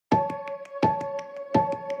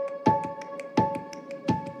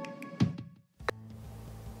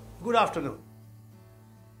Good afternoon.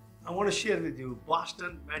 I want to share with you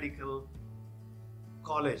Boston Medical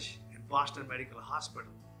College and Boston Medical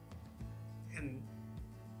Hospital. And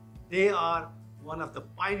they are one of the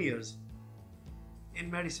pioneers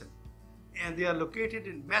in medicine. And they are located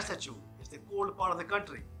in Massachusetts. It's the cold part of the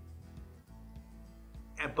country.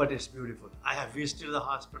 But it's beautiful. I have visited the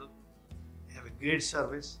hospital. They have a great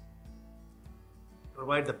service.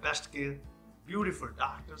 Provide the best care. Beautiful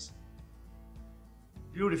doctors.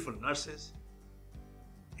 Beautiful nurses.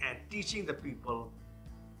 And teaching the people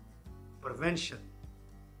prevention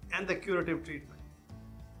and the curative treatment.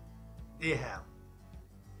 They have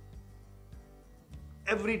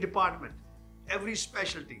every department, every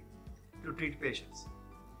specialty to treat patients.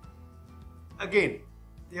 Again,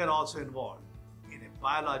 they are also involved in a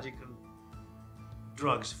biological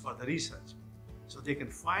drugs for the research. So they can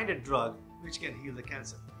find a drug which can heal the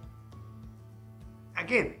cancer.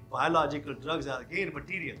 Again, biological drugs are again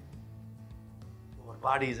material. Our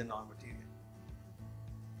body is a non-material.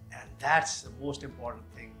 And that's the most important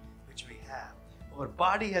thing which we have. Our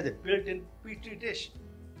body has a built-in petri dish.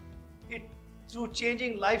 Through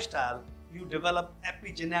changing lifestyle, you develop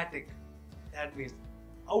epigenetic. That means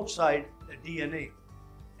outside the DNA.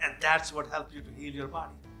 And that's what helps you to heal your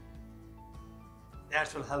body.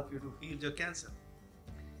 That's what helps you to heal your cancer.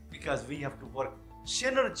 Because we have to work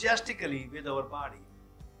synergistically with our body.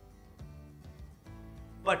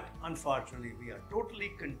 But unfortunately, we are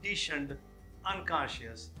totally conditioned,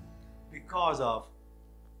 unconscious because of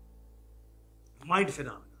mind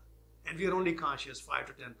phenomena. And we are only conscious 5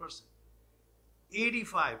 to 10%.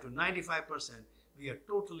 85 to 95%, we are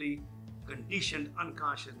totally conditioned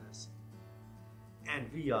unconsciousness. And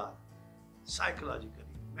we are psychologically,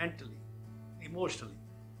 mentally, emotionally,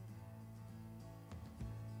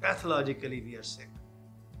 pathologically we are sick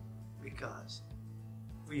because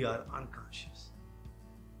we are unconscious.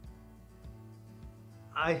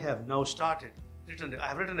 I have now I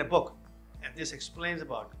have written a book, and this explains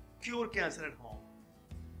about cure cancer at home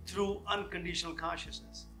through unconditional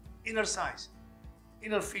consciousness, inner science,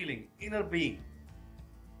 inner feeling, inner being.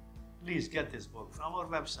 Please get this book from our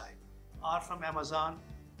website or from Amazon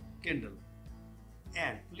Kindle.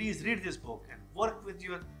 And please read this book and work with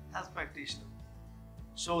your health practitioner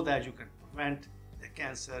so that you can prevent the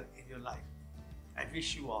cancer in your life. I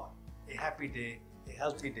wish you all a happy day, a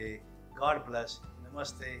healthy day. God bless.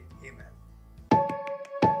 Namaste. Amen.